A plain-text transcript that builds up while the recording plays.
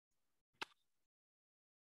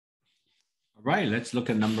All right, let's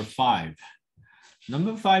look at number 5.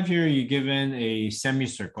 Number 5 here, you're given a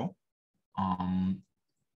semicircle.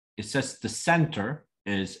 It says the center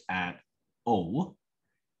is at O,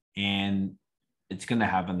 and it's going to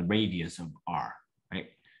have a radius of R,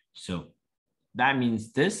 right? So that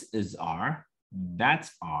means this is R,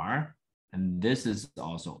 that's R, and this is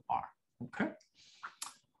also R, okay?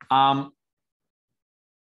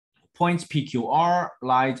 Points PQR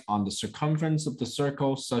lies on the circumference of the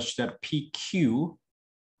circle such that PQ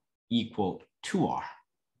equal 2R.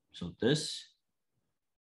 So this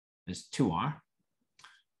is 2R.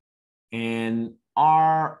 And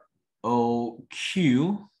ROQ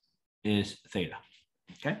is theta,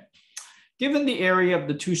 okay? Given the area of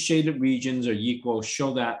the two shaded regions are equal,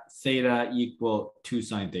 show that theta equal 2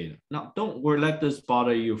 sine theta. Now, don't worry, let this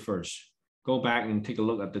bother you first. Go back and take a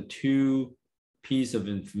look at the two piece of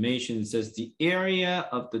information. It says the area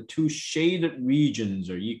of the two shaded regions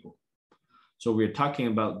are equal. So we're talking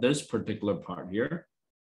about this particular part here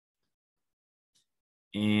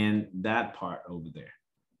and that part over there.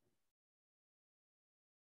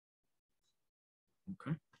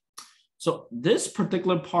 Okay. So this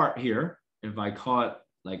particular part here, if I call it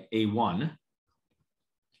like A1,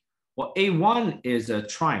 well, A1 is a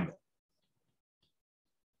triangle.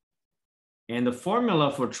 And the formula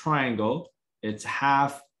for triangle, it's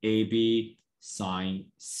half AB sine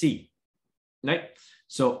C, right?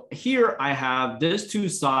 So here I have this two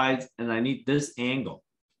sides and I need this angle.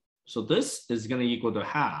 So this is going to equal to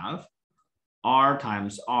half R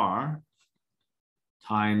times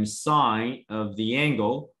sine of the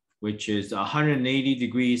angle, which is 180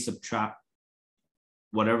 degrees subtract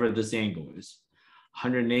whatever this angle is.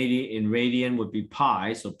 180 in radian would be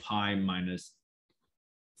pi, so pi minus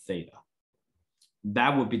theta.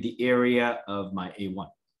 That would be the area of my A1.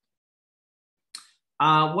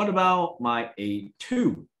 What about my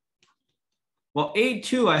A2? Well,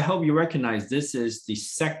 A2, I hope you recognize this is the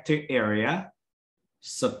sector area,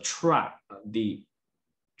 subtract the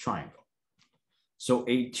triangle. So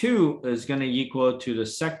A2 is going to equal to the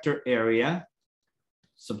sector area,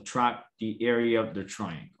 subtract the area of the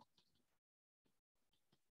triangle.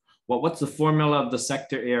 Well, what's the formula of the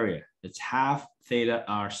sector area? It's half theta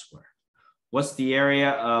R squared. What's the area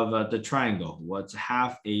of the triangle? What's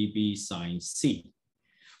half AB sine C?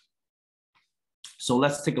 So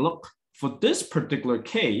let's take a look. For this particular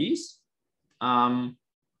case, well,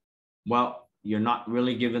 you're not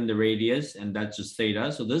really given the radius, and that's just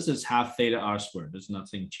theta. So this is half theta R squared. There's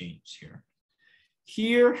nothing changed here.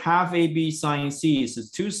 Here, half AB sine C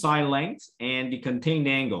is two side lengths and the contained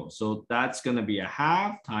angle. So that's going to be a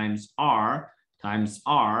half times R times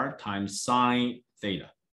sine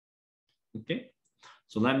theta. Okay,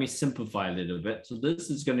 so let me simplify a little bit. So this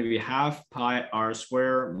is going to be half pi R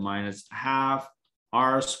squared minus half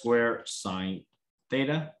R squared sine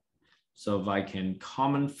theta. So if I can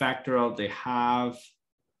common factor out the half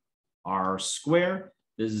R squared,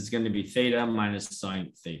 this is going to be theta minus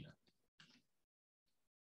sine theta.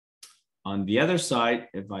 On the other side,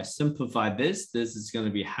 if I simplify this, this is going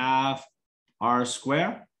to be half R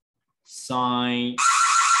squared sine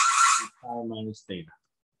pi minus theta.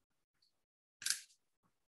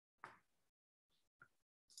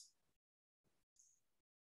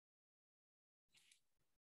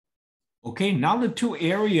 Okay, now the two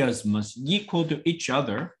areas must equal to each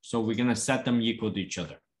other. So we're going to set them equal to each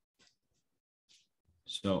other.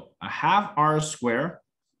 So a half R squared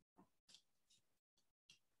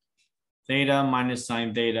theta minus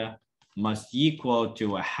sine theta must equal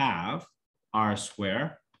to a half R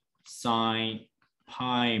squared sine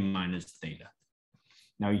pi minus theta.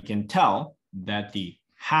 Now you can tell that the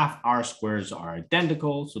half R squares are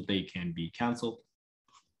identical, so they can be canceled.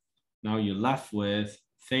 Now you're left with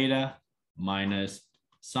theta minus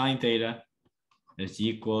sine theta is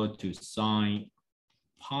equal to sine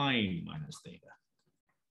pi minus theta.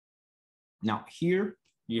 Now here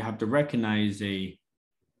you have to recognize a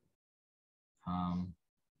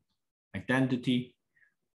identity,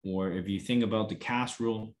 or if you think about the cast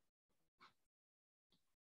rule,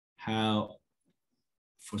 how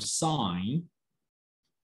for sine,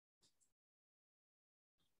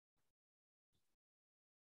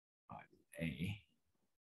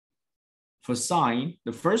 for sine,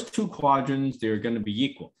 the first two quadrants, they're going to be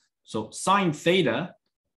equal. So sine theta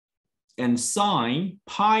and sine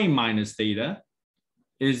pi minus theta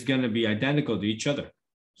is going to be identical to each other.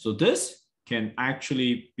 So this can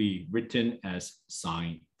actually be written as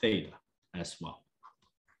sine theta as well.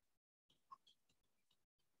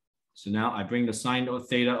 So now I bring the sine of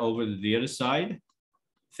theta over to the other side.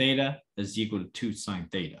 Theta is equal to 2 sine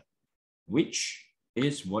theta, which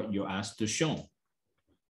is what you're asked to show.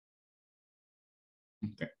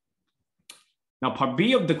 Okay. Now, part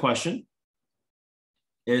B of the question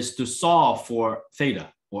is to solve for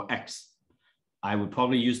theta or x. I would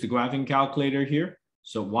probably use the graphing calculator here.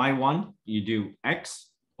 So y1, you do x,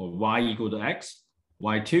 or y equal to x.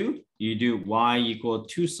 y2, you do y equal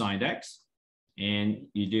to 2 sine x. And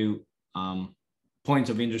you do points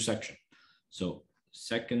of intersection. So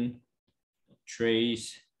second,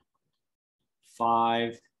 trace,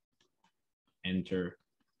 5, enter,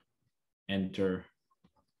 enter,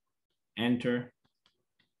 enter.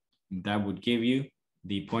 That would give you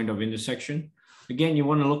the point of intersection. Again, you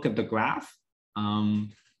want to look at the graph.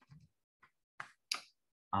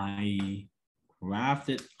 I graphed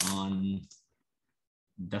it on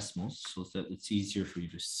decimals so that it's easier for you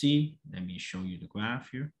to see. Let me show you the graph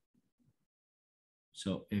here.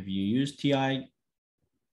 So if you use TI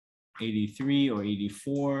 83 or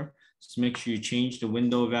 84, just make sure you change the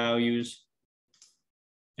window values.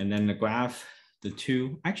 And then the graph, the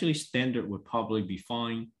two, actually standard would probably be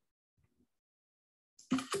fine.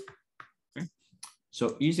 Okay.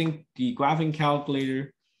 So using the graphing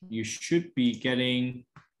calculator, you should be getting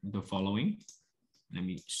the following. Let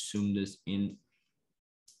me zoom this in.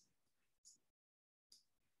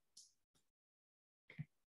 Okay.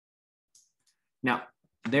 Now,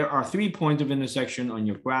 there are 3 points of intersection on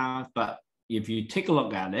your graph, but if you take a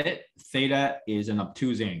look at it, theta is an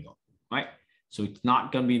obtuse angle, right? So it's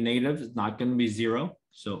not going to be negative, it's not going to be 0.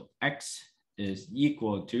 So x is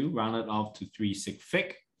equal to, rounded off to 3 sig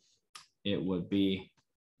fic, it would be,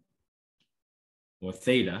 or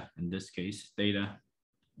theta, in this case, theta,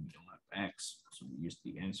 we don't have x, so we use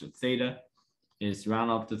the answer. Theta is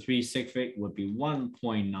round off to 3 sig fic would be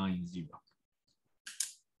 1.90.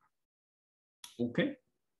 Okay,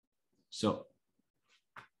 so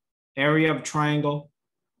area of triangle.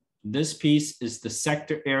 This piece is the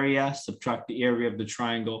sector area, subtract the area of the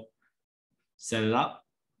triangle, set it up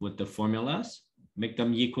with the formulas, make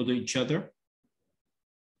them equal to each other.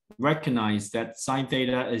 Recognize that sine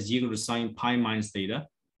theta is equal to sine pi minus theta,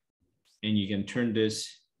 and you can turn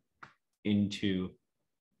this into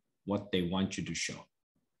what they want you to show.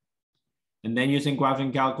 And then using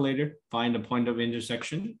graphing calculator, find the point of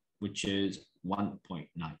intersection, which is 1.90.